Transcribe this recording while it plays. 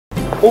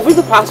Over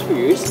the past few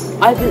years,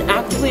 I've been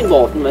actively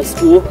involved in my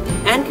school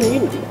and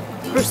community,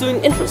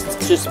 pursuing interests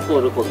such as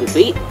political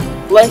debate,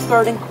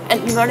 lifeguarding, and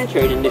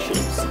humanitarian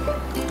initiatives.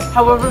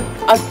 However,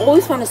 I've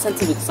always found a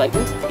sense of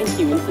excitement in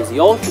human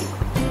physiology.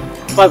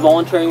 By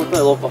volunteering with my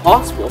local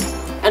hospital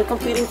and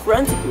completing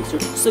forensic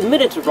research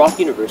submitted to Rock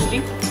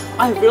University,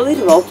 I've really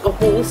developed a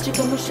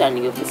holistic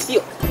understanding of this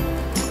field.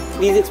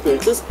 These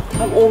experiences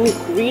have only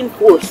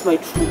reinforced my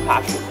true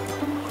passion,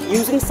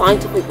 using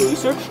scientific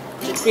research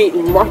to create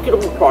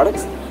marketable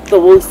products that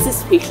will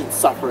assist patients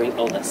suffering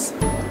illness.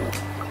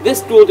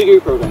 This dual degree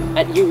program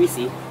at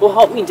UBC will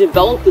help me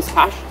develop this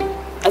passion,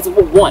 as it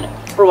will 1.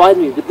 Provide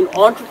me with an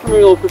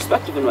entrepreneurial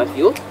perspective in my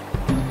field,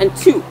 and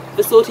 2.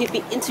 Facilitate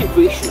the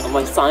integration of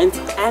my science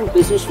and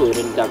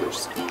business-related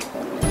endeavors.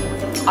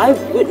 I've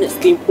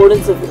witnessed the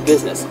importance of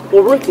business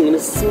while working in a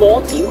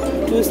small team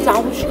to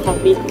establish a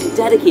company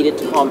dedicated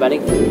to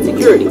combating food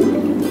insecurity,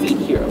 Feed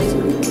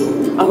Heroes.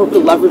 I hope to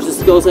leverage the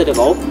skills I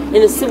develop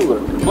in a similar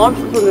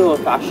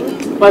entrepreneurial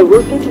fashion by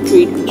working to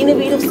create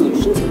innovative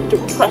solutions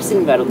to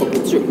pressing medical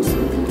concerns.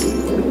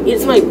 It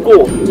is my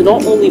goal to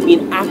not only be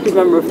an active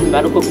member of the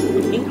medical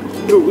community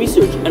through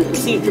research and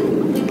procedure,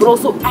 but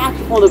also act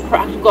upon the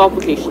practical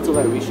applications of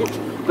my research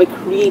by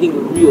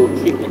creating real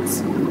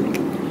treatments.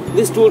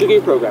 This dual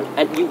degree program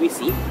at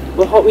UBC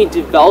will help me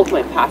develop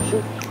my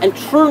passion and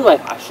turn my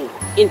passion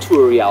into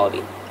a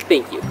reality.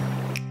 Thank you.